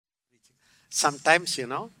Sometimes,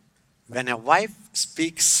 when a wife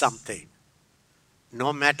speaks something,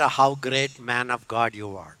 no matter how great man of God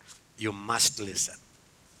you are, you must listen.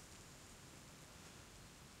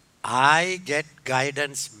 I get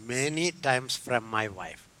guidance many times from my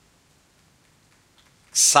wife.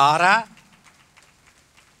 Sarah,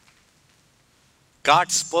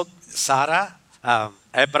 God spoke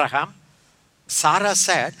Abraham. Sarah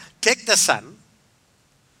said, take the son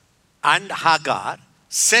and Hagar,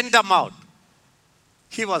 send them out.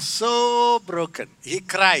 He was so broken. He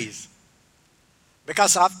cries.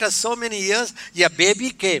 Because after so many years, a baby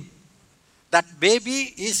came. That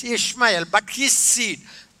baby is Ishmael, but his seed.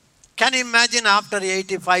 Can you imagine after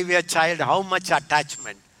 85-year child, how much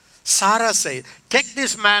attachment? Sarah said, take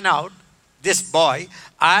this man out, this boy,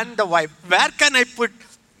 and the wife. Where can I put?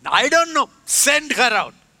 I don't know. Send her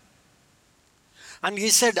out. And he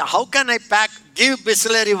said, how can I pack? Give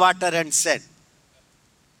Bisleri water and send.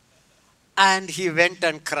 And he went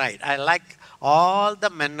and cried. I like all the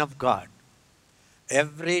men of God.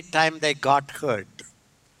 Every time they got hurt,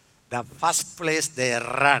 the first place they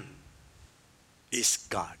run is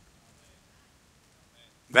God.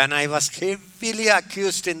 When I was heavily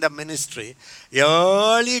accused in the ministry,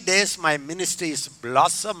 early days my ministry is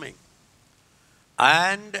blossoming.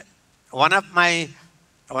 And one of my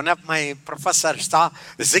professors said,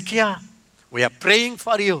 Ezekiel, we are praying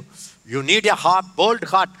for you. You need a heart, bold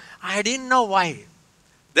heart. I didn't know why.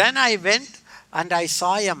 Then I went and I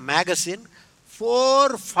saw a magazine,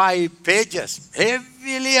 4 or 5 pages,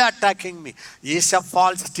 heavily attacking me. It's a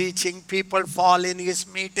false teaching. People fall in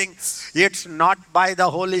his meeting. It's not by the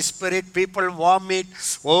Holy Spirit. People vomit.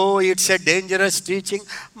 Oh, it's a dangerous teaching.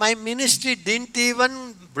 My ministry didn't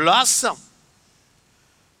even blossom.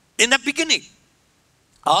 In the beginning,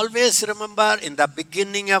 always remember, in the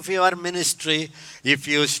beginning of your ministry, if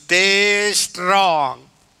you stay strong,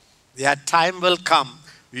 a time will come,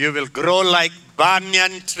 you will grow like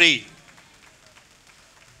banyan tree.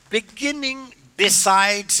 Beginning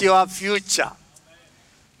decides your future.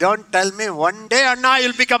 Don't tell me one day Anna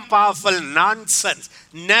you'll become powerful. Nonsense.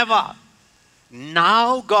 Never.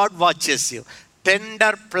 Now God watches you.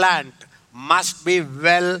 Tender plant must be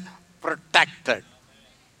well protected.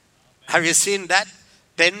 Have you seen that?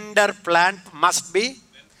 Tender plant must be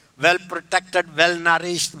well protected, well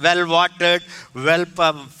nourished, well watered, well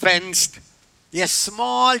fenced. A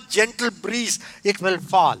small gentle breeze, it will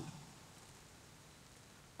fall.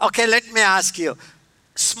 Okay, let me ask you.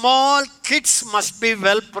 Small kids must be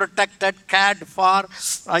well protected, cared for,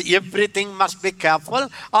 everything must be careful,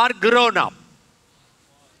 or grown up?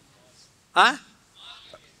 Huh?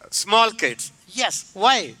 Small kids. Yes.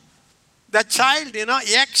 Why? The child,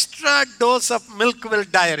 extra dose of milk will,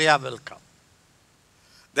 diarrhea will come.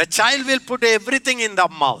 The child will put everything in the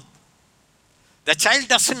mouth. The child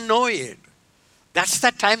doesn't know it. That's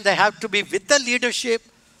the time they have to be with the leadership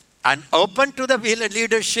and open to the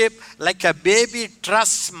leadership. Like a baby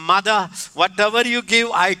trusts mother. Whatever you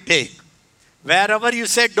give, I take. Wherever you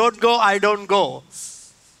say don't go, I don't go.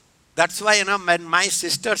 That's why, when my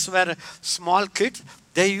sisters were small kids,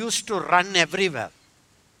 they used to run everywhere.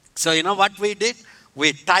 So you know what we did?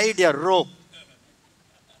 We tied a rope.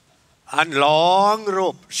 And long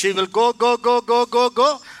rope. She will go.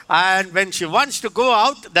 And when she wants to go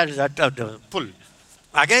out, there is a pull.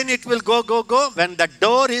 Again it will go. When the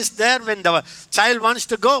door is there, when the child wants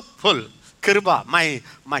to go, pull. Kirba,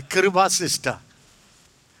 my Kirba sister.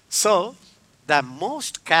 So, the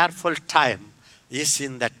most careful time is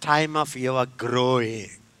in the time of your growing.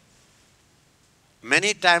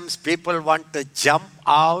 Many times people want to jump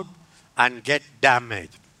out and get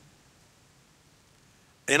damaged.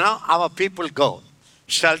 Our people go.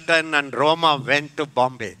 Shelton and Roma went to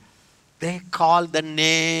Bombay. They called the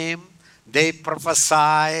name. They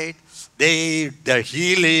prophesied. The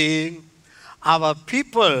healing. Our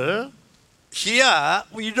people here,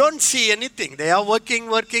 we don't see anything. They are working.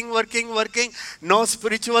 No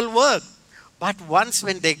spiritual work. But once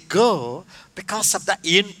when they go, because of the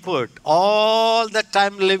input, all the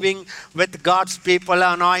time living with God's people,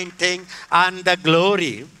 anointing and the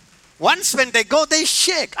glory, once when they go, they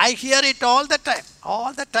shake. I hear it all the time.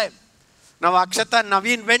 Now Akshata and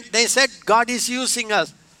Naveen went, they said, God is using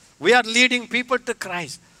us. We are leading people to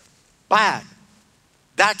Christ. But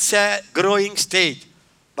that's a growing stage.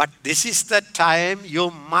 But this is the time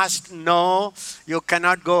you must know you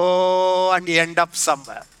cannot go and end up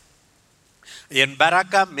somewhere. In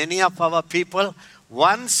Baraka, many of our people,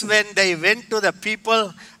 once when they went to the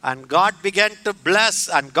people and God began to bless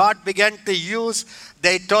and God began to use,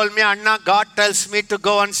 they told me, Anna, God tells me to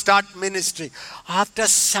go and start ministry. After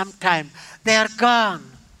some time, they are gone.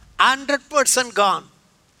 100% gone.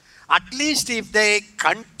 At least if they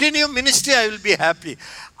continue ministry, I will be happy.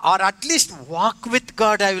 Or at least walk with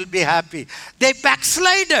God, I will be happy. They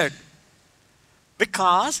backslided.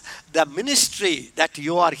 Because the ministry that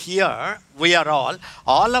you are here, we are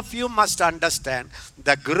all of you must understand,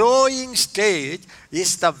 the growing stage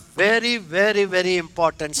is the very, very, very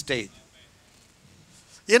important stage.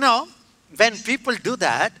 You know, when people do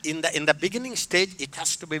that, in the beginning stage, it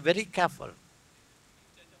has to be very careful.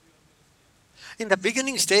 In the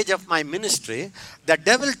beginning stage of my ministry, the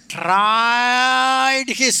devil tried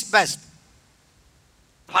his best.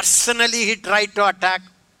 Personally, he tried to attack.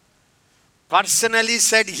 Personally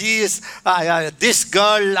said, he is this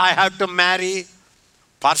girl I have to marry.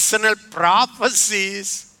 Personal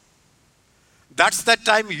prophecies. That's the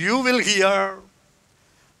time you will hear.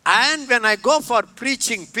 And when I go for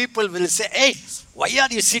preaching, people will say, hey, why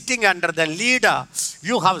are you sitting under the leader?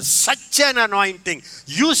 You have such an anointing.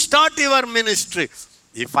 You start your ministry.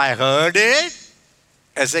 If I heard it,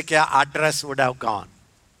 Ezekiel address would have gone.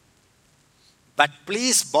 But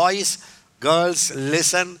please, boys, girls,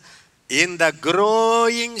 listen. In the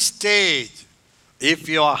growing stage, if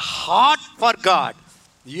you are hot for God,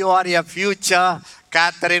 you are a future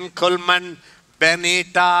Catherine Kuhlman,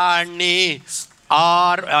 Benita, Annie,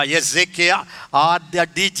 or Ezekiel, or the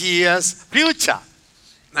DGS future.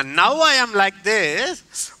 And now I am like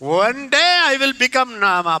this. One day I will become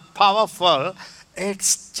powerful.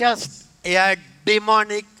 It's just a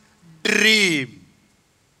demonic dream.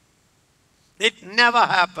 It never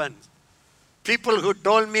happens. People who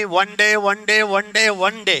told me one day.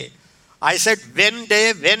 I said, when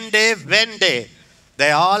day.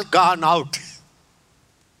 They all gone out.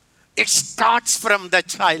 It starts from the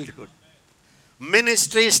childhood.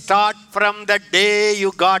 Ministry starts from the day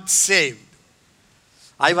you got saved.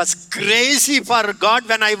 I was crazy for God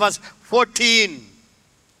when I was 14.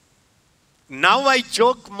 Now I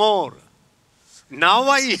joke more. Now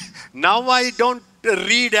I don't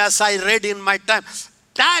read as I read in my time.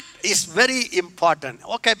 That is very important.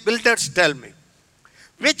 Okay, builders, tell me.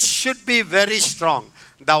 Which should be very strong?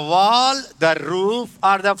 The wall, the roof,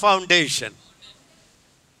 or the foundation?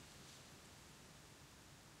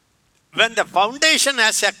 When the foundation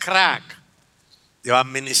has a crack, your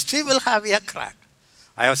ministry will have a crack.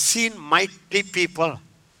 I have seen mighty people,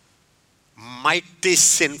 mighty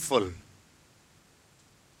sinful.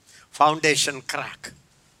 Foundation crack.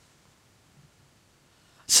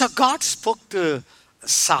 So God spoke to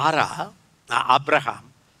Sarah,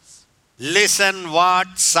 Abraham. Listen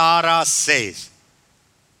what Sarah says.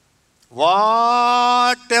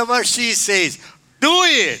 Whatever she says, do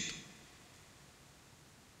it.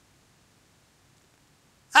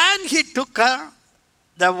 And he took her,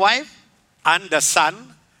 the wife and the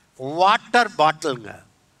son, water bottle.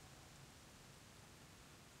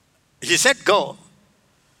 He said, go.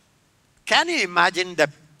 Can you imagine the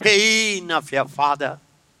pain of your father?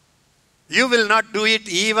 You will not do it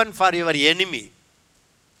even for your enemy.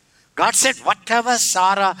 God said, whatever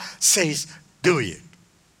Sarah says, do it.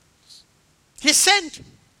 He sent.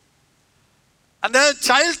 And the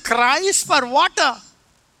child cries for water.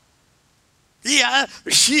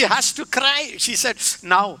 She has to cry. She said,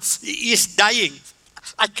 now he is dying.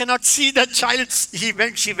 I cannot see the child.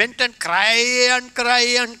 She went and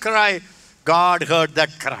cried. God heard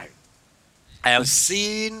that cry. I have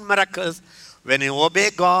seen miracles when you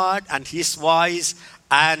obey God and His voice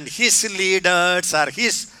and His leaders or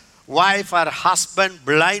His wife or husband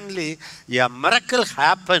blindly. A miracle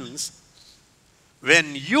happens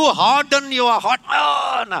when you harden your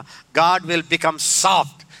heart. God will become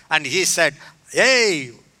soft. And He said,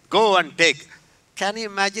 hey, go and take. Can you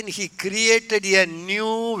imagine? He created a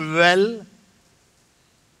new well.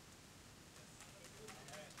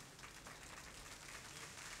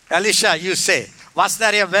 Elisha, you say, was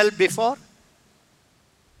there a well before?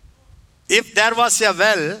 If there was a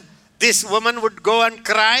well, this woman would go and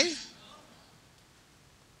cry.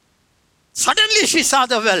 Suddenly she saw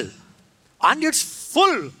the well and it's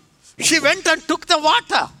full. She went and took the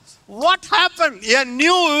water. What happened? A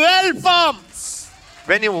new well formed.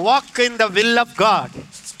 When you walk in the will of God,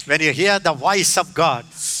 when you hear the voice of God,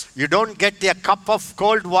 you don't get a cup of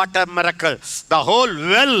cold water miracle. The whole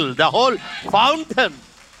well, the whole fountain.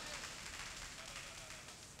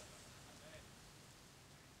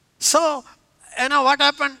 So, you know what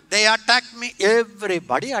happened? They attacked me.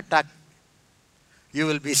 Everybody attacked me. You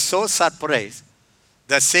will be so surprised.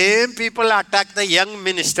 The same people attack the young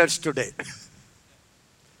ministers today.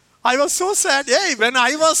 I was so sad. Hey, when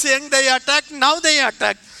I was young, they attacked. Now they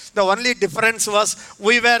attack. The only difference was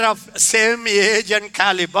we were of same age and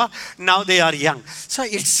caliber. Now they are young. So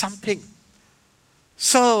it's something.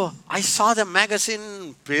 So I saw the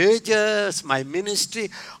magazine pages. My ministry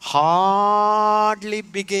hardly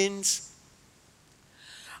begins.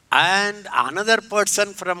 And another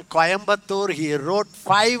person from Coimbatore, he wrote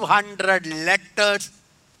 500 letters,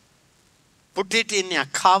 put it in a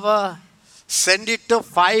cover, send it to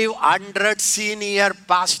 500 senior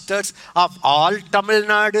pastors of all Tamil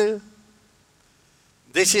Nadu.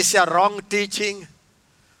 This is a wrong teaching.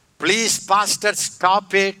 Please, pastor,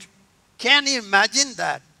 stop it. Can you imagine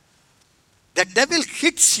that? The devil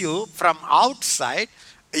hits you from outside,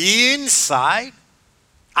 inside.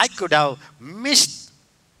 I could have missed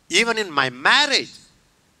even in my marriage.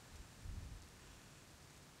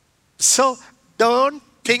 So don't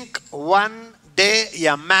think one day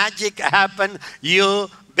a magic happen, you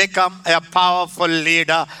become a powerful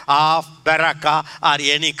leader of Baraka or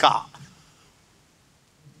Enika.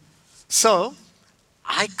 So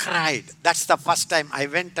I cried. That's the first time I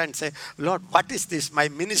went and said, Lord, what is this? My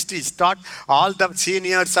ministry is taught. All the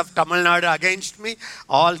seniors of Tamil Nadu against me.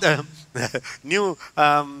 All the new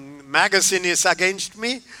magazine is against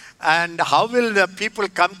me. And how will the people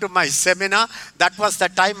come to my seminar? That was the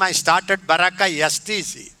time I started Baraka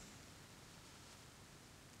STC.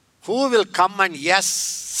 Who will come and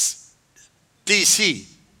yes TC?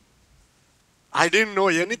 I didn't know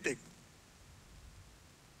anything.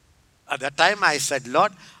 At that time I said,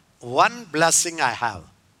 Lord, one blessing I have.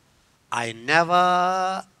 I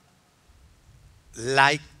never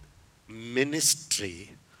liked ministry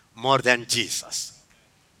more than Jesus.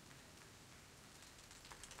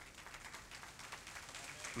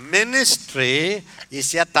 Ministry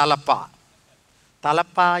is a talapa.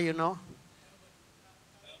 Talapa, you know?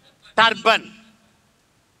 Turban.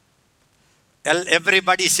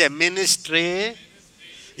 Everybody say ministry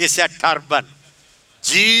is a turban.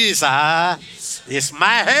 Jesus is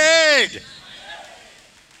my head.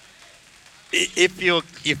 If you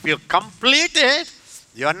complete it,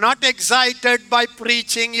 you are not excited by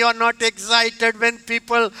preaching. You are not excited when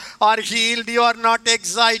people are healed. You are not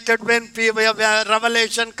excited when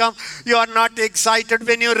revelation comes. You are not excited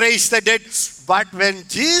when you raise the dead. But when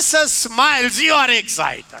Jesus smiles, you are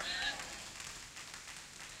excited.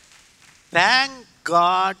 Thank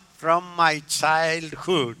God from my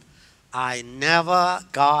childhood, I never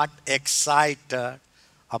got excited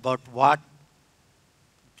about what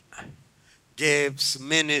gives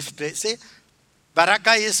ministry. See,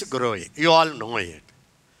 Baraka is growing. You all know it.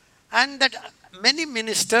 And that many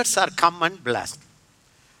ministers are come and blessed.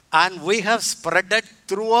 And we have spread it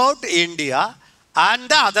throughout India and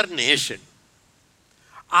the other nation.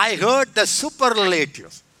 I heard the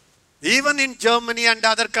superlatives. Even in Germany and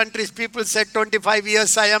other countries, people said, 25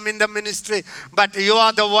 years I am in the ministry, but you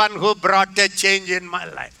are the one who brought a change in my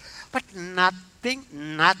life. But nothing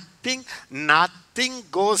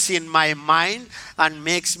goes in my mind and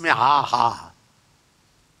makes me ha ha.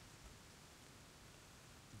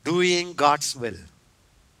 Doing God's will.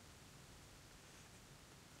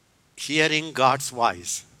 Hearing God's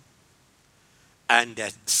voice. And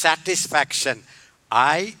the satisfaction.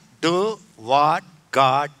 I do what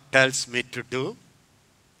God tells me to do.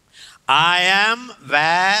 I am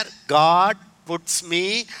where God puts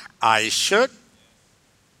me. I should.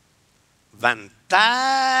 When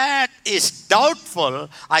that is doubtful,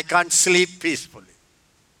 I can't sleep peacefully.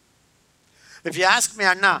 If you ask me,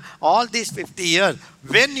 Anna, all these 50 years,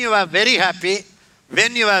 when you were very happy,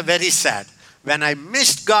 when you were very sad. When I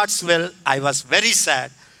missed God's will, I was very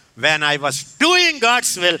sad. When I was doing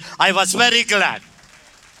God's will, I was very glad.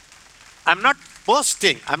 I'm not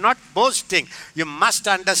boasting. You must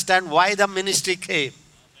understand why the ministry came.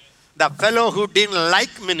 The fellow who didn't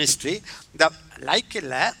like ministry, the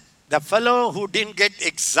fellow who didn't get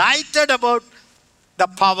excited about the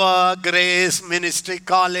power, grace, ministry,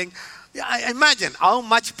 calling. I imagine how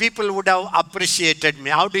much people would have appreciated me.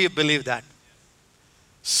 How do you believe that?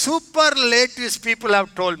 Superlatives people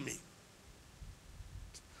have told me.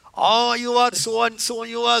 Oh, you are so and so,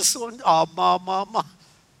 you are so and so. Oh, mama.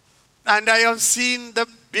 And I have seen the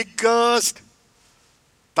biggest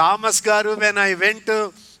Thomas Garu when I went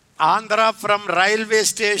to Andhra from railway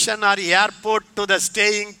station or airport to the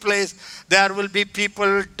staying place. There will be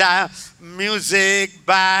people, music,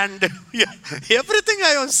 band, everything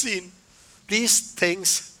I have seen. These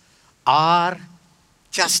things are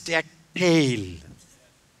just a tale.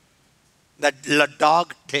 The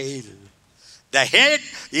dog tail. The head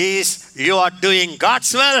is you are doing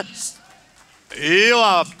God's will. You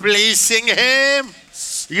are pleasing Him.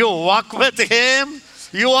 You walk with Him.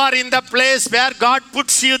 You are in the place where God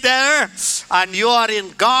puts you there. And you are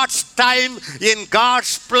in God's time, in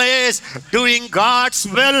God's place, doing God's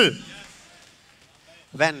will.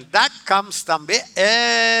 When that comes, Thambi,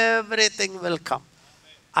 everything will come.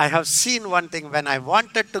 I have seen one thing when I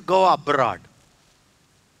wanted to go abroad.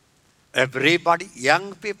 Everybody,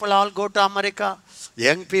 young people all go to America,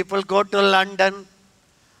 young people go to London.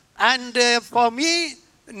 And for me,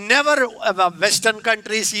 never Western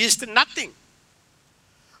countries, East, nothing.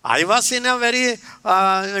 I was in a very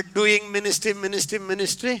doing ministry.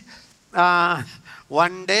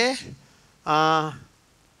 One day,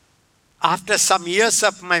 after some years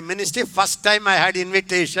of my ministry, first time I had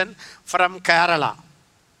invitation from Kerala.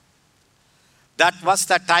 That was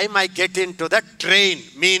the time I get into the train,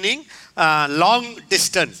 meaning long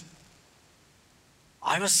distance.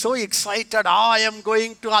 I was so excited. I am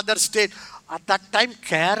going to other state. At that time,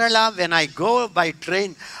 Kerala, when I go by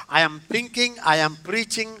train, I am thinking I am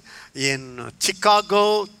preaching in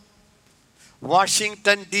Chicago,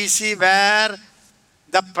 Washington, D.C., where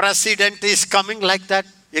the president is coming like that.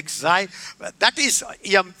 That is, I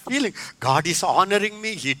am feeling, God is honoring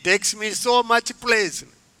me. He takes me so much place.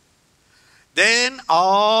 Then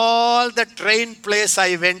all the train place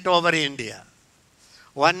I went over India.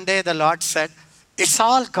 One day the Lord said, it's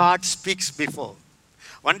all God speaks before.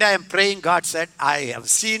 One day I am praying, God said, I have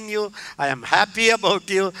seen you, I am happy about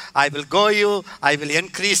you, I will I will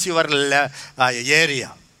increase your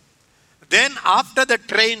area. Then after the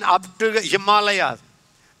train up to Himalayas,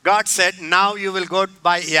 God said, now you will go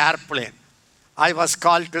by airplane. I was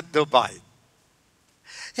called to Dubai.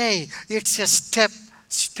 Hey, it's a step.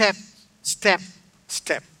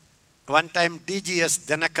 One time DGS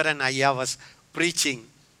Dhanakaran Ayya was preaching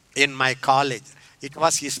in my college. It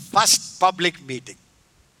was his first public meeting.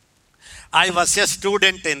 I was a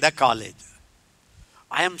student in the college.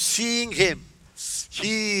 I am seeing him.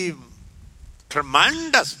 He,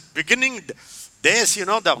 tremendous, beginning days,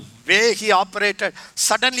 the way he operated.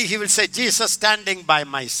 Suddenly he will say, Jesus standing by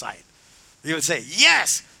my side. He will say,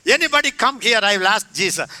 yes. Anybody come here, I will ask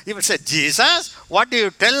Jesus. He will say, Jesus, what do you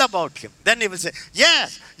tell about him? Then he will say,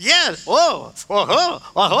 yes, oh.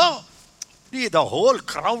 See, the whole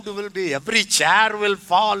crowd will be, every chair will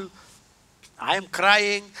fall. I am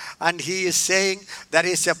crying and he is saying, there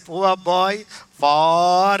is a poor boy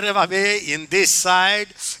far away in this side.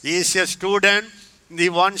 He is a student. He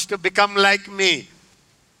wants to become like me.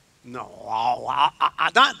 No,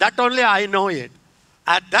 that only I know it.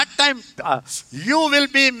 At that time, you will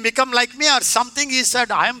become like me or something, he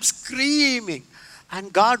said. I am screaming.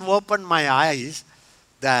 And God opened my eyes.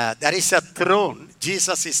 There is a throne.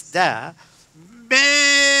 Jesus is there.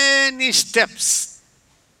 Many steps.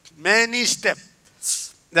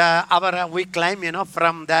 We climb,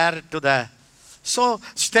 from there to the... So,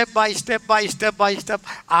 step by step.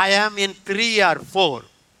 I am in 3 or 4.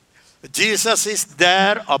 Jesus is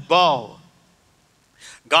there above.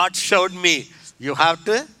 God showed me. You have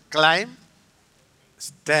to climb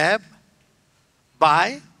step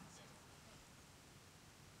by.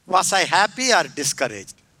 Was I happy or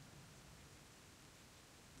discouraged?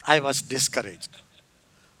 I was discouraged.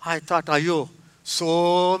 I thought,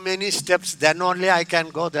 so many steps, then only I can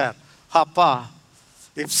go there. Papa,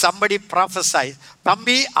 if somebody prophesies,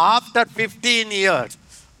 Thambi, after 15 years,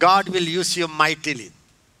 God will use you mightily.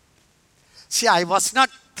 See, I was not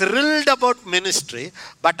thrilled about ministry,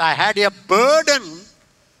 but I had a burden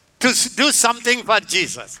to do something for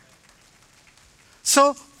Jesus.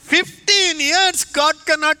 So, 15 years, God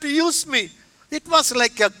cannot use me. It was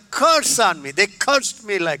like a curse on me. They cursed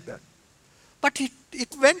me like that. But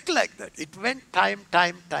it went like that. It went time.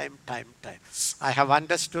 I have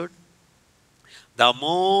understood. The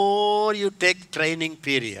more you take training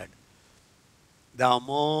period, the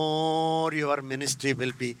more your ministry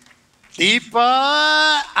will be deeper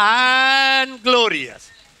and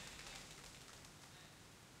glorious.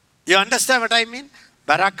 You understand what I mean?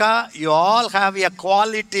 Baraka, you all have a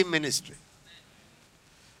quality ministry,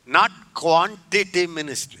 not quantity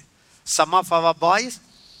ministry. Some of our boys,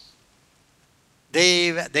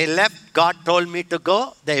 they left. God told me to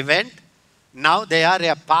go. They went. Now they are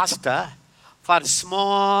a pastor for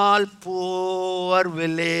small, poor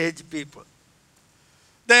village people.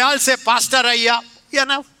 They all say, Pastor Ayya,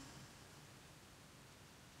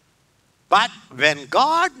 But when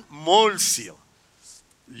God molds you,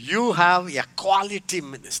 you have a quality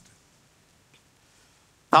ministry.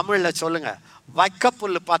 Tamil la solunga,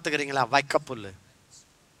 vaikapullu paathukiringala, vaikapullu.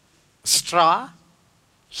 Straw,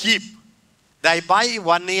 heap. They buy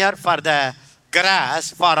 1 year for the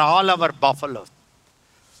grass for all our buffaloes.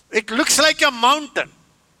 It looks like a mountain.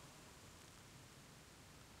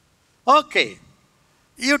 Okay.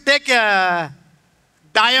 You take a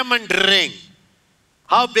diamond ring.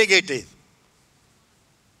 How big it is?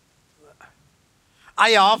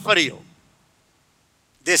 I offer you.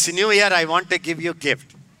 This new year, I want to give you a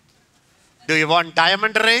gift. Do you want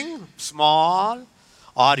diamond ring? Small.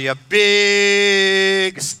 Or a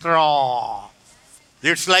big straw?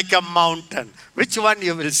 It's like a mountain. Which one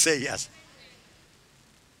you will say yes?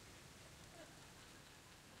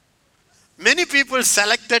 Many people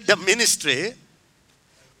selected the ministry.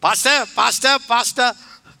 Pastor, pastor, pastor.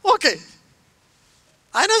 Okay.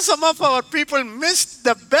 I know some of our people missed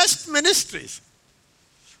the best ministries.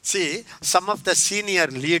 See, some of the senior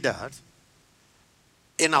leaders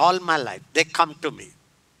in all my life, they come to me.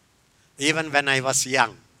 Even when I was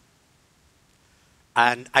young.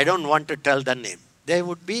 And I don't want to tell the name. They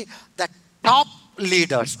would be the top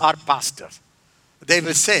leaders or pastors. They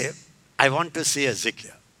will say, I want to see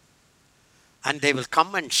Ezekiel. And they will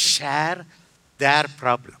come and share their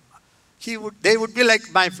problem. They would be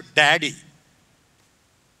like my daddy.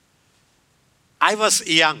 I was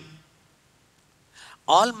young.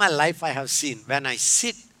 All my life I have seen, when I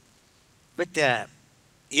sit with a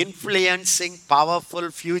influencing, powerful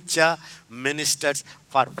future ministers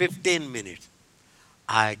for 15 minutes,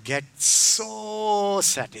 I get so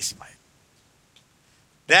satisfied.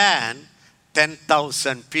 Then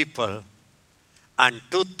 10,000 people and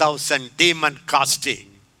 2,000 demon casting.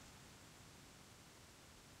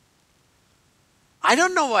 I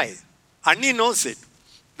don't know why. Annie knows it.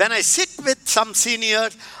 When I sit with some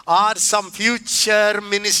seniors or some future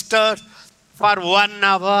minister for 1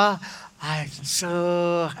 hour, I'm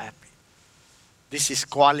so happy. This is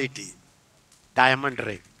quality. Diamond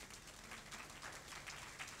ring.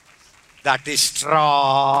 That is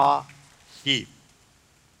straw heap.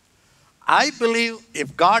 I believe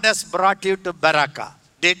if God has brought you to Baraka,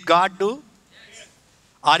 did God do? Yes.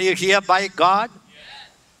 Are you here by God?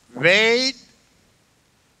 Yes. Wait.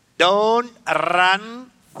 Don't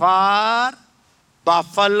run for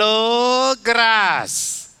buffalo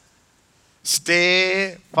grass.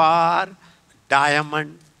 Stay for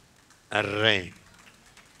diamond ring.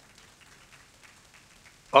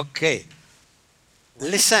 Okay.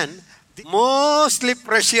 Listen, the mostly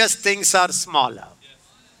precious things are smaller.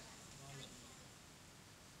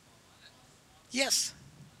 Yes.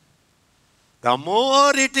 The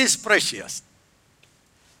more it is precious.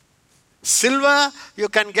 Silver, you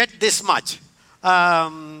can get this much.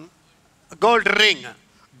 Gold ring.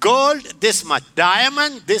 Gold, this much.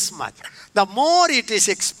 Diamond, this much. The more it is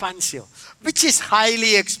expensive. Which is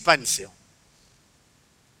highly expensive?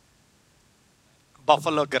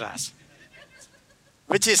 Buffalo grass.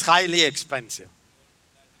 Which is highly expensive?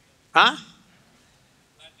 Huh?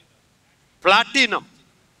 Platinum.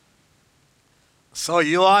 So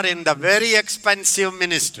you are in the very expensive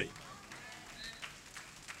ministry.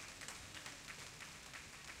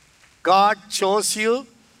 God chose you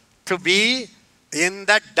to be in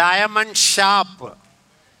the diamond shop.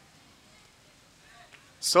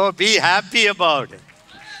 So be happy about it.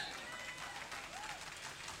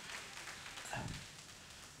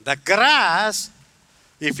 The grass,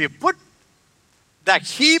 if you put the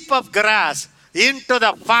heap of grass into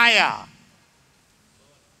the fire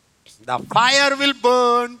will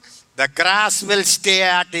burn, the grass will stay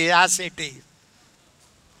as it is.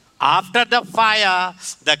 After the fire,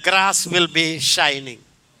 the grass will be shining.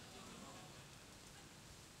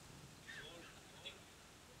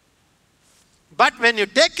 But when you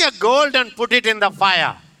take a gold and put it in the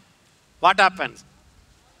fire, what happens?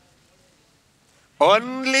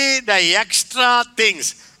 Only the extra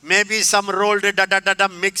things, maybe some rolled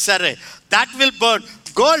mixer, that will burn.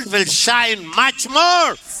 Gold will shine much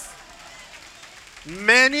more.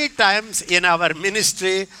 Many times in our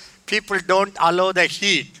ministry, people don't allow the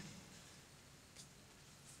heat.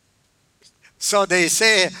 So they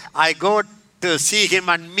say, I go to see him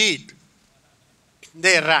and meet.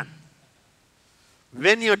 They run.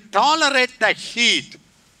 When you tolerate the heat,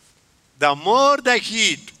 the more the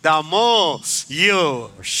heat, the more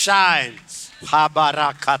you shine. So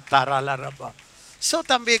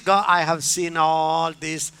Tambi, I have seen all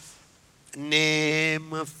this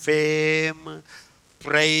name, fame,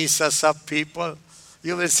 praises of people.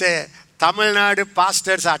 You will say, Tamil Nadu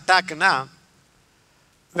pastors attack now.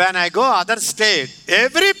 When I go other state,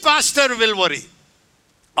 every pastor will worry.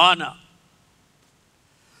 Honor.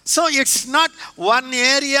 So it's not one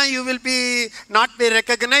area you will not be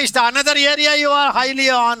recognized. Another area you are highly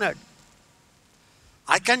honored.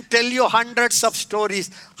 I can tell you hundreds of stories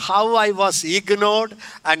how I was ignored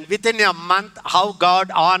and within a month how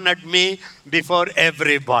God honored me before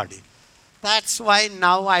everybody. That's why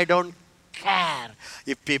now I don't care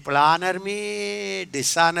if people honor me,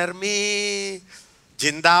 dishonor me,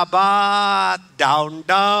 Jindabad, down,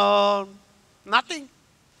 down, nothing.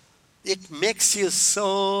 It makes you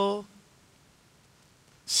so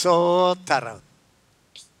So thorough.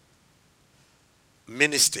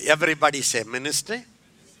 Ministry. Everybody say ministry,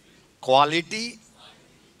 quality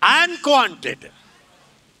and quantity.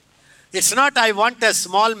 It's not I want a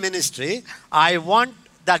small ministry. I want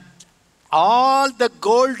that all the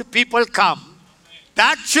gold people come.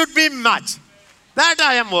 That should be much. That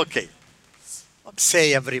I am okay.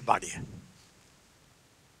 Say everybody.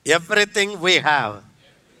 Everything we have.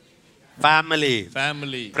 Family.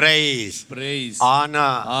 Praise.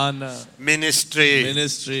 Honor.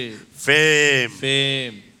 Ministry.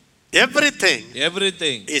 Fame.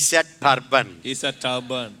 Everything is a turban.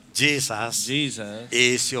 Jesus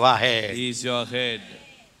is your head.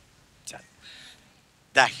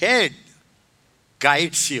 The head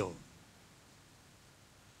guides you.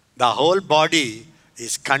 The whole body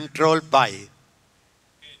is controlled by.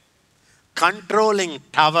 Controlling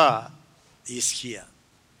tower is here.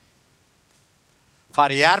 For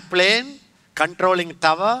airplane, controlling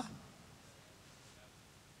tower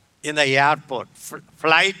in the airport.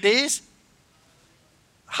 Flight is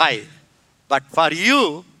high. But for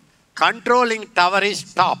you, controlling tower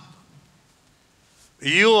is top.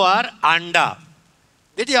 You are under.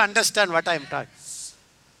 Did you understand what I am talking?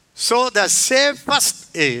 So the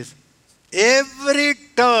safest is every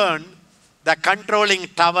turn the controlling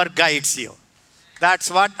tower guides you. That's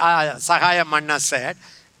what Sahaya Manna said.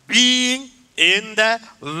 Being in the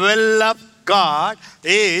will of God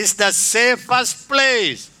is the safest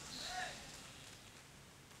place.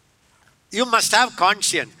 You must have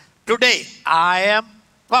conscience. Today, I am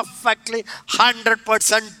perfectly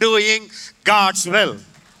 100% doing God's will.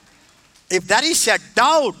 If there is a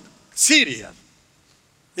doubt, serious.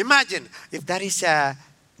 Imagine if there is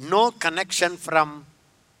no connection from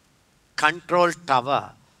control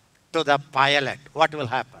tower to the pilot, what will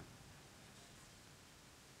happen?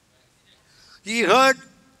 He heard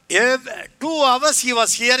 2 hours he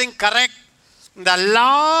was hearing correct. The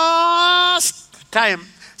last time,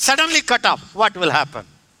 suddenly cut off. What will happen?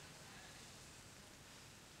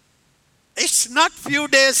 It's not few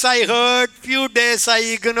days I heard, few days I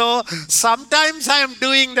ignore. Sometimes I am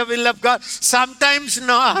doing the will of God, sometimes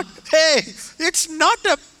not. Hey, it's not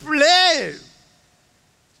a play.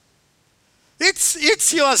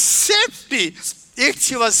 It's your safety.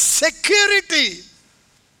 It's your security.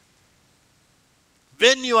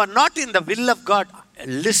 When you are not in the will of God,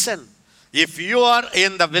 listen. If you are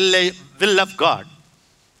in the will of God,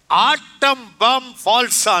 atom bomb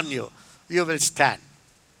falls on you, you will stand.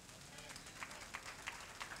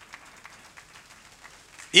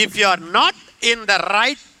 If you are not in the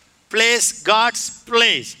right place, God's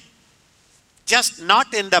place, just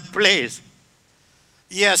not in the place,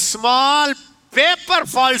 a small paper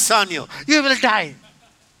falls on you, you will die.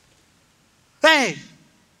 Hey,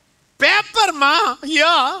 paper ma,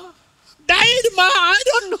 yeah, died ma, I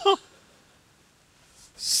don't know.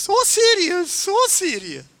 So serious.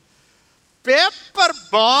 Paper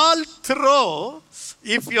ball throw,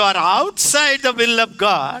 if you are outside the will of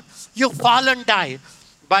God, you fall and die.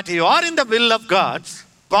 But you are in the will of God,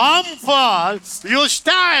 bomb falls, you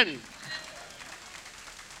stand.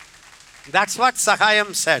 That's what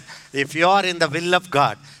Sahayam said. If you are in the will of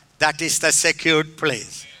God, that is the secured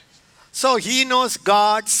place. So he knows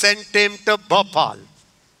God sent him to Bhopal.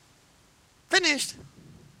 Finished.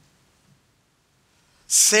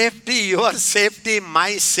 Safety, your safety,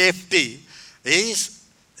 my safety is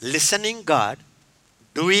listening God,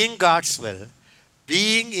 doing God's will,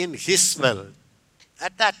 being in His will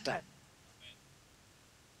at that time.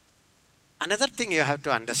 Another thing you have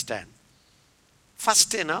to understand.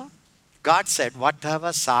 First, God said,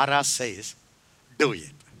 whatever Sarah says, do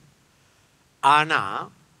it. Anna,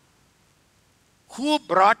 who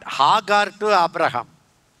brought Hagar to Abraham?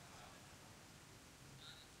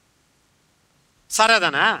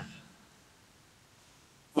 Saradana.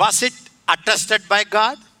 Was it attested by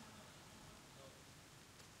God?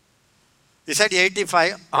 He said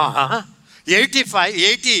 85.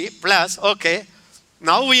 80 plus, okay.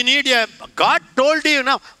 Now we need God told you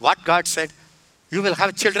now. What God said? You will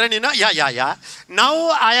have children, Yeah. Now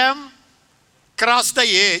I am crossed the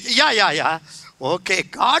age. Yeah. Okay,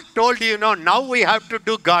 God told you, now we have to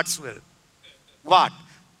do God's will. What?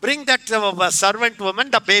 Bring that servant woman,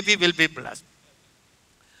 the baby will be blessed.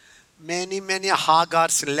 Many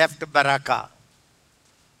Hagars left Baraka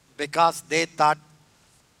because they thought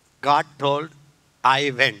God told, I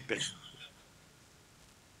went.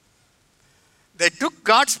 They took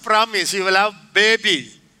God's promise, you will have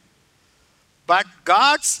baby. But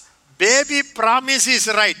God's baby promise is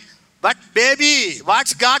right. But baby,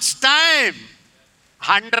 what's God's time?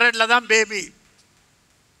 100 ladam baby.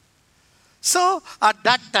 So at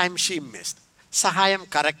that time she missed. Sahayam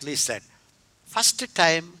correctly said. First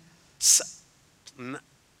time,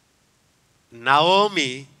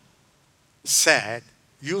 Naomi said,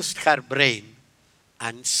 used her brain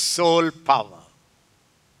and soul power,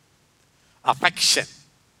 affection.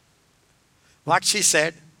 What she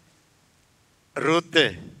said?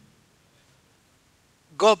 Ruth,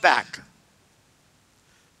 go back.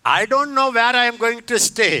 I don't know where I am going to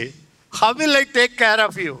stay. How will I take care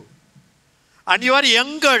of you? And you are a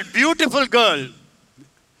young girl, beautiful girl.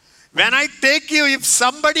 When I take you, if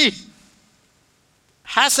somebody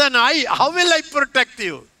has an eye, how will I protect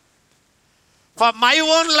you? For my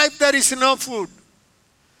own life, there is no food.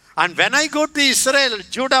 And when I go to Israel,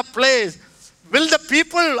 Judah place, will the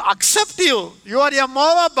people accept you? You are a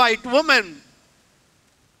Moabite woman.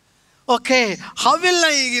 Okay, how will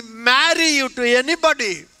I marry you to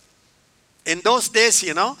anybody? In those days,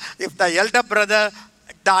 if the elder brother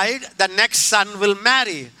died, the next son will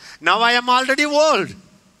marry. Now I am already old.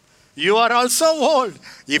 You are also old.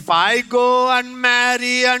 If I go and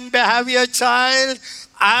marry and have a child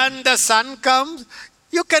and the son comes,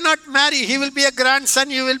 you cannot marry. He will be a grandson,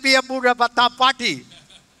 you will be a Buddha Bata party.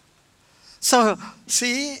 So,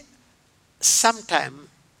 see, sometimes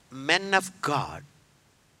men of God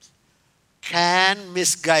can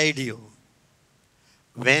misguide you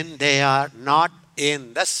when they are not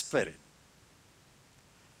in the spirit.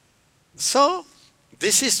 So,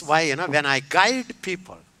 this is why, when I guide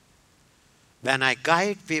people,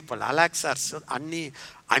 Alex or Anni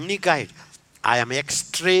guide, I am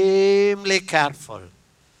extremely careful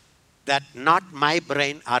that not my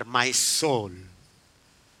brain or my soul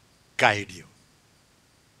guide you.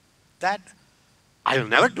 That, I will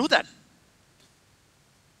never do that.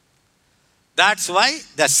 That's why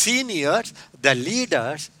the seniors, the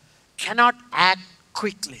leaders, cannot act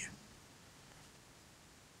quickly.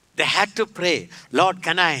 They had to pray, Lord,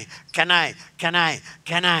 can I?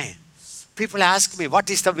 People ask me, what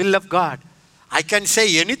is the will of God? I can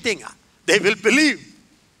say anything. They will believe.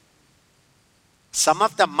 Some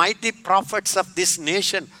of the mighty prophets of this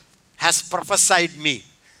nation has prophesied me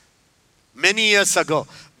many years ago.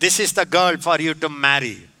 This is the girl for you to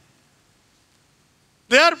marry.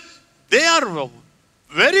 They are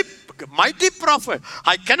very mighty prophet.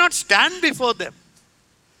 I cannot stand before them.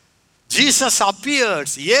 Jesus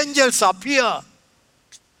appears, angels appear.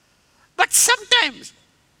 But sometimes,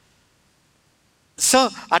 so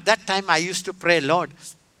at that time I used to pray, Lord,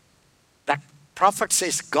 that prophet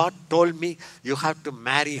says, God told me you have to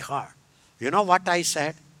marry her. You know what I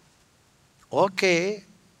said? Okay,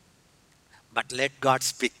 but let God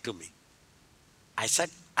speak to me. I said,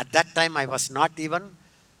 at that time I was not even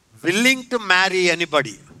willing to marry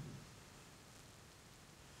anybody.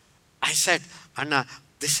 I said, Anna,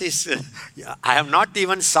 I have not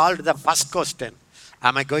even solved the first question.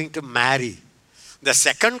 Am I going to marry? The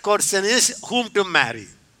second question is whom to marry.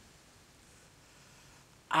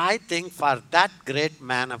 I think for that great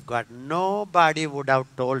man of God, nobody would have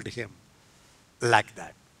told him like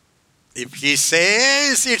that. If he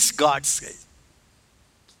says, it's God says.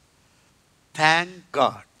 Thank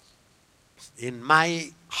God. In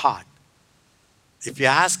my heart, if you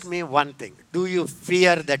ask me one thing, do you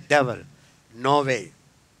fear the devil? No way.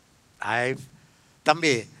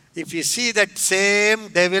 Tambi, if you see that same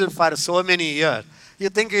devil for so many years, you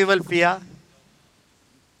think you will fear?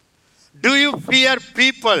 Do you fear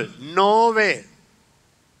people? No way.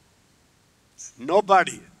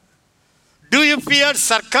 Nobody. Do you fear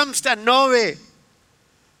circumstance? No way.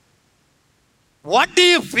 What do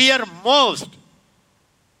you fear most?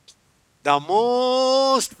 The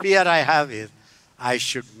most fear I have is I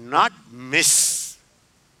should not miss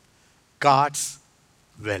God's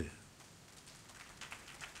will.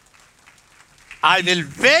 I will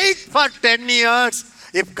wait for 10 years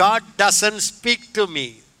if God doesn't speak to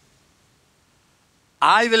me.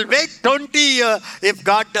 I will wait 20 years if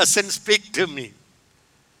God doesn't speak to me.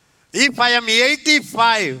 If I am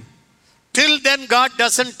 85, till then God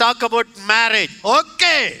doesn't talk about marriage.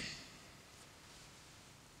 Okay.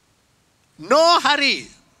 No hurry.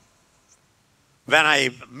 When I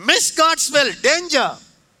miss God's will, danger.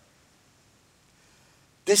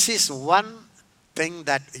 This is one thing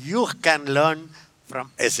that you can learn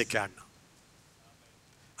from Ezekiel.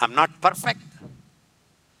 I'm not perfect.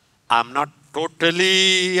 I'm not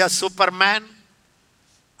totally a Superman.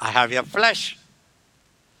 I have a flesh.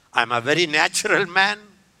 I'm a very natural man.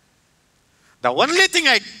 The only thing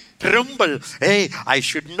I tremble, I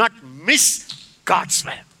should not miss God's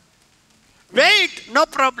will. Wait, no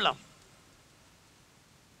problem.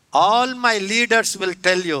 All my leaders will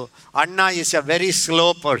tell you, Anna is a very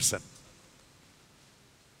slow person.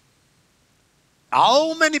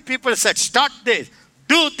 How many people said, start this,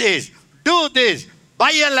 do this,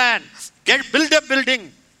 buy a land, build a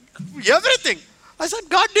building, everything. I said,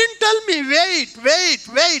 God didn't tell me,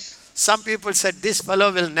 wait. Some people said, this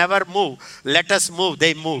fellow will never move. Let us move.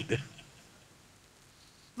 They moved.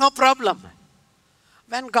 No problem.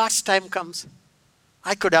 When God's time comes,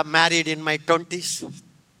 I could have married in my 20s,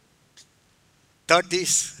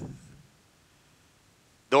 30s.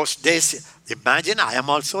 Those days, imagine I am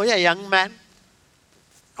also a young man.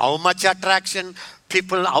 How much attraction,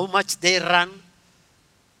 people, how much they run.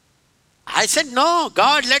 I said, no,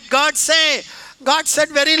 God, let God say. God said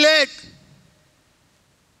very late.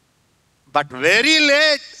 But very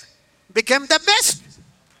late became the best.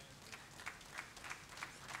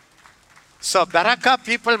 So Barakah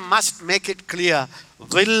people must make it clear,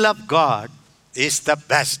 will of God is the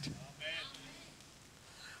best.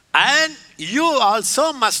 And you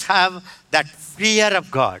also must have that fear of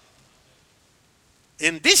God.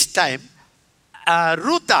 In this time,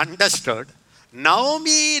 Ruth understood,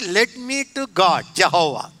 Naomi led me to God,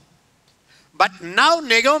 Jehovah. But now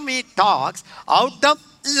Naomi talks out of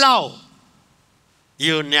love.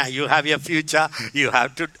 You have your future, you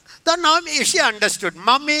have to. So Naomi, she understood,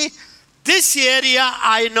 Mommy, this area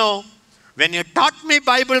I know. When you taught me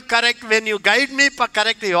Bible correct, when you guide me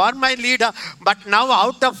correct, you are my leader. But now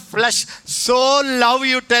out of flesh, so love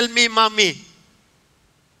you tell me, Mommy.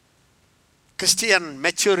 Christian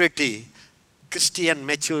maturity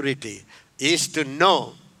is to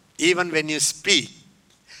know, even when you speak,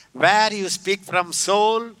 where you speak from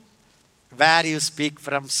soul, where you speak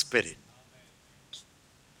from spirit.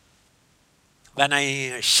 When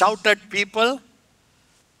I shouted people,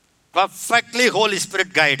 perfectly Holy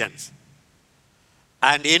Spirit guidance.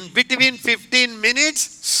 And in between 15 minutes,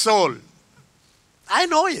 soul. I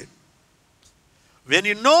know it. When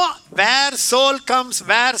you know where soul comes,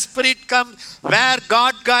 where spirit comes, where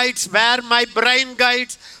God guides, where my brain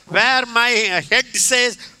guides, where my head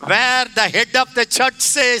says, where the head of the church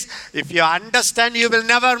says, if you understand, you will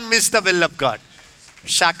never miss the will of God.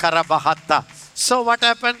 Shakara Bahatta. So what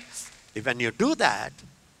happened? When you do that,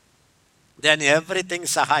 then everything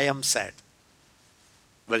Sahayam said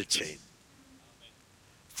will change.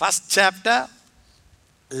 First chapter,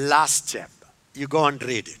 last chapter. You go and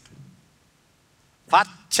read it. First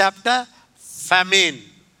chapter, famine.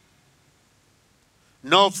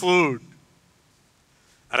 No food.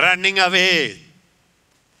 Running away.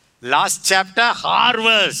 Last chapter,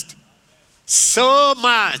 harvest. So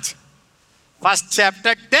much. First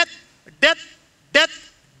chapter, death.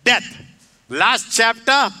 Last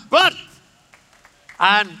chapter, birth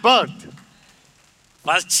and birth.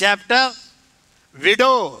 First chapter,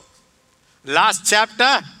 widow. Last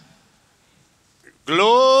chapter,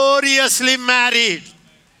 gloriously married.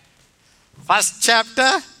 First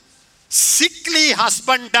chapter, sickly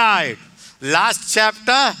husband died. Last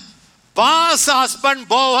chapter, boss husband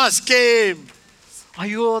Boaz came.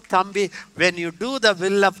 Ayo Thambi, when you do the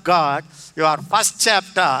will of God, your first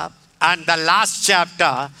chapter and the last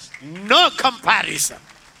chapter, no comparison.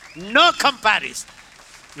 No comparison.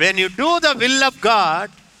 When you do the will of God,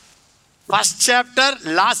 first chapter,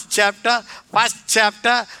 last chapter, first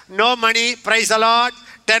chapter, no money, praise the Lord,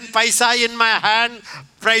 10 paisa in my hand,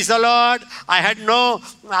 praise the Lord. I had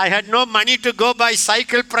no money to go by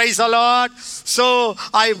cycle, praise the Lord. So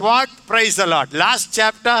I walked, praise the Lord. Last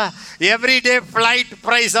chapter, everyday flight,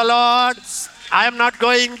 praise the Lord. I am not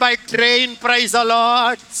going by train, praise the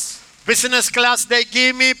Lord. Business class they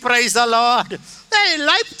give me, praise the Lord. Hey,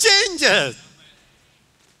 life changes.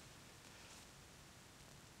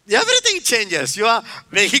 Everything changes. Your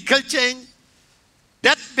vehicle change.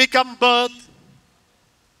 Death become birth.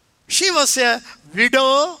 She was a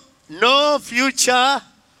widow, no future,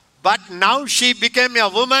 but now she became a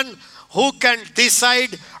woman who can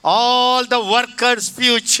decide all the workers'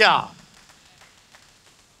 future.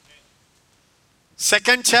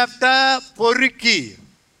 Second chapter, Poriki.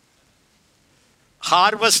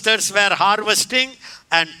 Harvesters were harvesting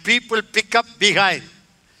and people pick up behind.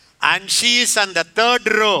 And she is on the third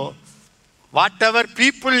row. Whatever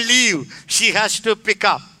people leave, she has to pick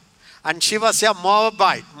up. And she was a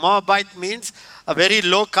Moabite. Moabite means a very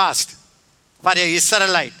low caste for an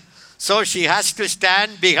Israelite. So she has to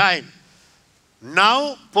stand behind.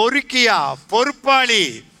 Now, Porikia,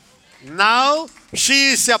 Porpali. Now,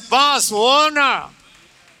 she is a boss, owner.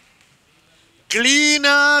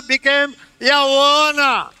 Cleaner became a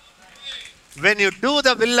owner. When you do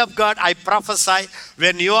the will of God, I prophesy,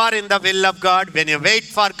 when you are in the will of God, when you wait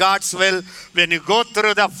for God's will, when you go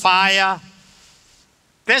through the fire,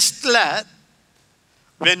 testler,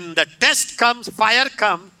 when the test comes, fire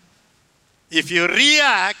comes, if you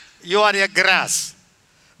react, you are a grass.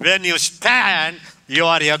 When you stand, you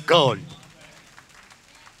are a gold.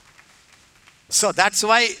 So that's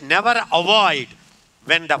why never avoid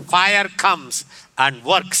when the fire comes and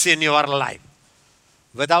works in your life.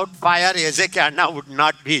 Without fire, Hezekiah would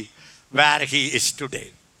not be where he is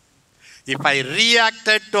today. If I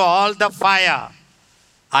reacted to all the fire,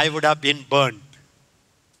 I would have been burned.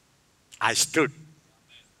 I stood.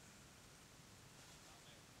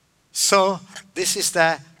 So this is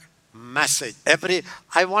the message.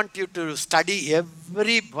 I want you to study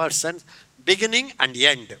every person's beginning and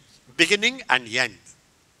end. Beginning and end.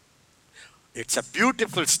 It's a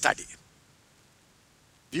beautiful study.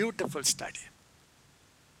 Beautiful study.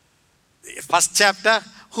 First chapter,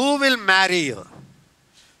 who will marry you?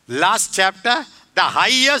 Last chapter, the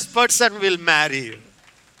highest person will marry you.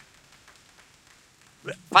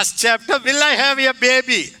 First chapter, will I have a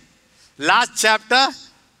baby? Last chapter,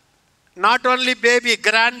 not only baby,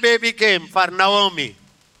 grandbaby came for Naomi.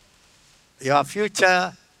 Your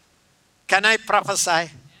future, can I prophesy?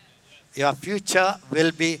 Your future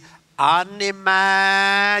will be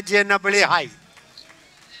unimaginably high.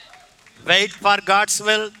 Wait for God's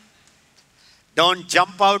will. Don't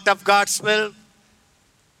jump out of God's will.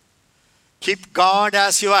 Keep God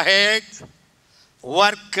as your head.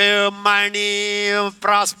 Work, money,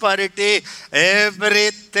 prosperity,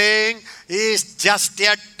 everything is just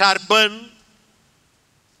a turban.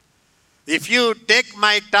 If you take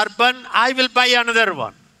my turban, I will buy another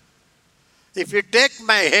one. If you take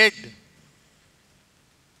my head.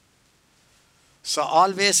 So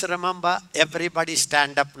always remember, everybody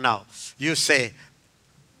stand up now. You say,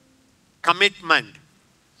 commitment.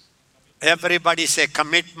 Everybody say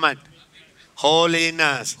commitment.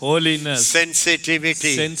 Holiness. Holiness.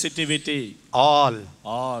 Sensitivity. Sensitivity. All.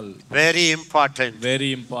 All. Very important.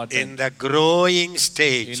 Very important. In the growing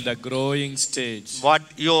stage. In the growing stage. What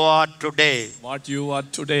you are today. What you are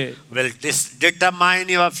today. Will determine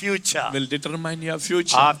your future. Will determine your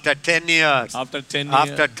future. After 10 years. After 10 years.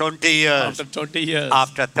 After 20 years. After 20 years.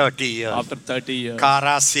 After 30 years. After 30 years.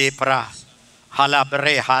 Kara sepra.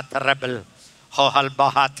 Halabre hat rebel. Hohal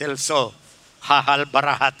bahatil so. Hahal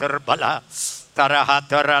barahatur bala.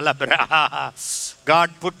 Tarahatur alabraha.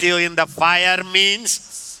 God put you in the fire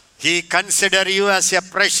means He consider you as a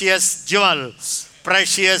precious jewel,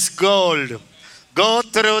 precious gold. Go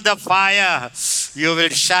through the fire. You will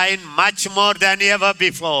shine much more than ever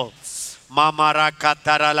before. Mamara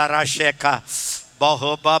katarala rasheka.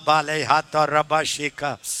 Bahoba bale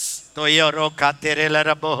hatarabashika. Toyoro katirela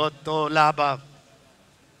rabohoto laba.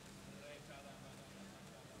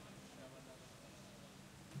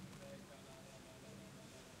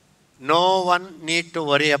 No one need to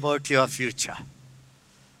worry about your future.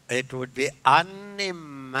 It would be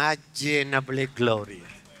unimaginably glorious.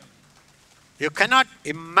 You cannot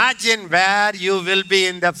imagine where you will be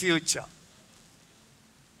in the future.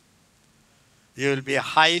 You will be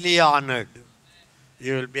highly honored.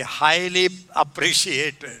 You will be highly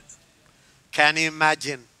appreciated. Can you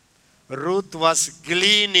imagine? Ruth was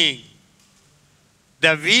gleaning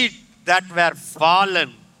the wheat that were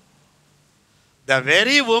fallen. The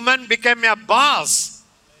very woman became a boss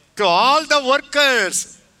to all the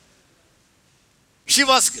workers. She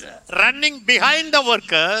was running behind the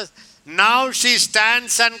workers. Now she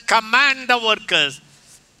stands and commands the workers.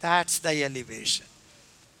 That's the elevation.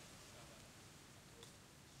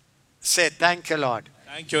 Say, thank you, Lord.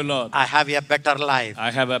 Thank you, Lord. I have a better life.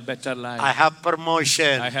 I have a better life. I have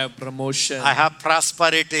promotion. I have promotion. I have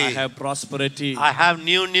prosperity. I have prosperity. I have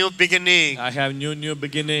new beginning. I have new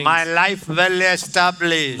beginnings. My life well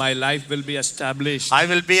established. My life will be established. I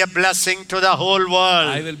will be a blessing to the whole world.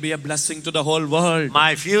 I will be a blessing to the whole world.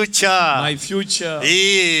 My future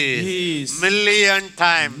is million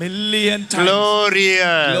times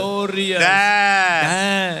glorious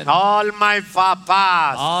than all my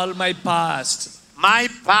past. All my past. My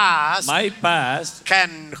past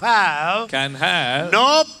can have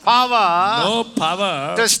no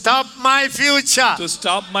power to stop my future.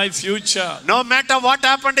 No matter what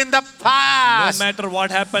happened in the past.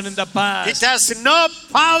 It has no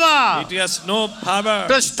power.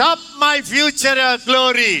 To stop my future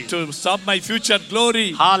glory. Till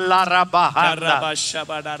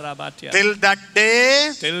that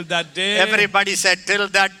day. Everybody said till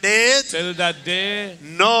that day.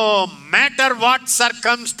 No matter what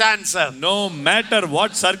circumstances.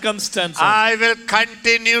 I will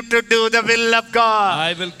continue to do the will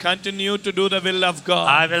of God.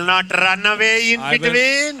 I will not run away in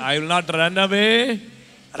between.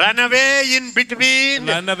 Run away in between.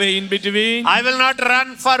 Run away in between. I will not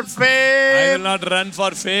run for I fame. will not run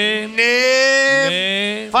for fame.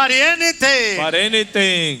 Name. For anything. For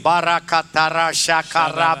anything. Barakatara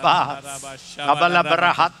shakaraba. Kabala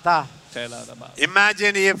barahata.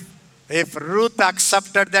 Imagine if Ruth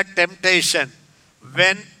accepted that temptation,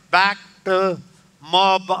 went back to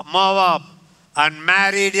Moab and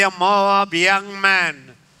married a Moab young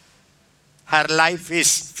man, her life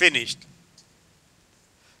is finished.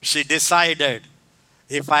 She decided,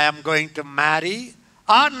 if I am going to marry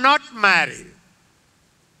or not marry,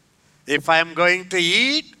 if I am going to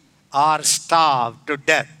eat or starve to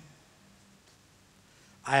death,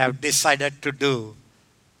 I have decided to do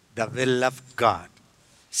the will of God.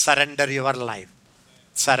 Surrender your life.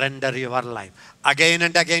 Surrender your life. Again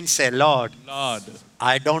and again say, Lord, Lord,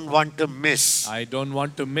 I don't want to miss I don't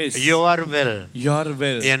want to miss your will your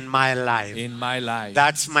will in my life. in my life.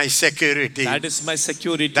 That's my security. That is my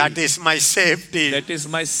security. That is my safety. That is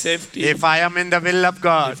my safety. If I am in the will of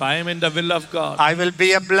God, If I am in the will of God, I will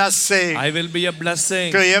be a blessing I will be a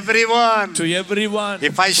blessing to everyone. to everyone.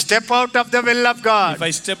 If I step out of the will of God, If I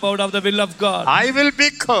step out of the will of God, I will be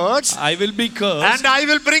cursed I will be cursed and I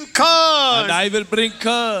will bring curse. and I will bring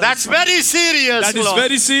curse. That's very serious, That is Lord.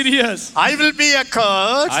 very serious. I will be a curse.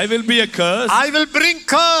 I will be a curse. I will bring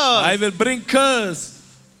curse. I will bring curse.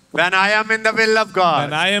 When I am in the will of God,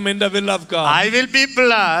 When I am in the will of God, I will be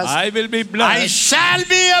blessed. I will be I blessed. shall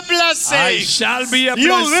be a blessing. I shall be a You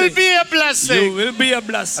blessing. will be a blessing. You will be a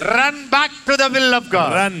blessing. Run back to the will of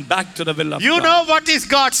God. Run back to the will of You God. know what is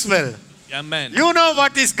God's will. Amen. You know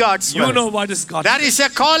what is God's will. You know what is God's There is a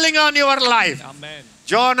calling on your life. will. Amen.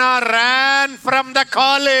 Jonah ran from the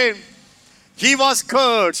calling. He was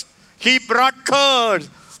cursed. He brought curse.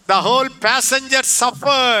 The whole passenger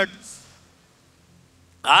suffered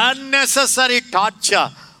unnecessary torture.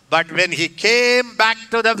 But when he came back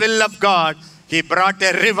to the will of God, he brought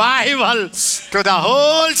a revival to the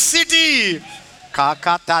whole city.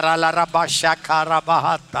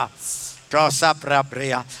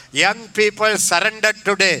 Young people surrender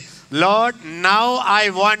today. Lord, now I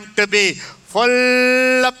want to be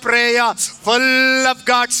full of prayer, full of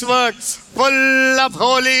God's word, full of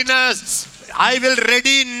holiness. I will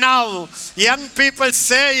ready now. Young people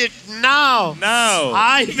say it now. Now,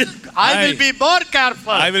 I will be more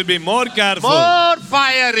careful, I will be more careful, more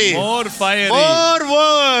fiery, more fiery, more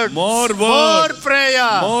word, more word, more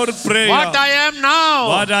prayer. more prayer. What I am now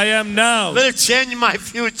What I am now will change my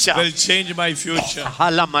future. will change my future.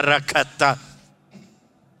 Halamarakata.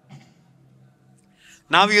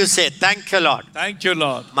 Now you say, thank you, Lord. Thank you,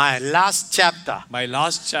 Lord. My last chapter My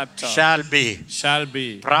last chapter shall be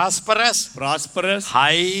be prosperous, prosperous,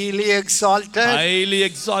 highly exalted, highly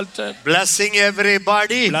exalted, blessing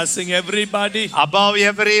everybody, blessing everybody, above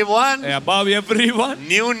everyone, above everyone,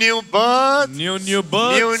 new birth, new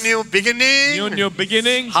birth, new beginning, new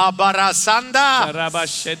beginnings. Habarasanda,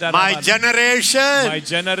 my My generation,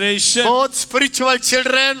 generation, both spiritual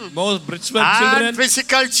children most spiritual and children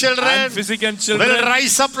physical children and physical will children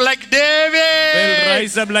rise up like David. will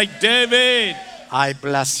rise up like David. I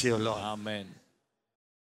bless you, Lord. Amen.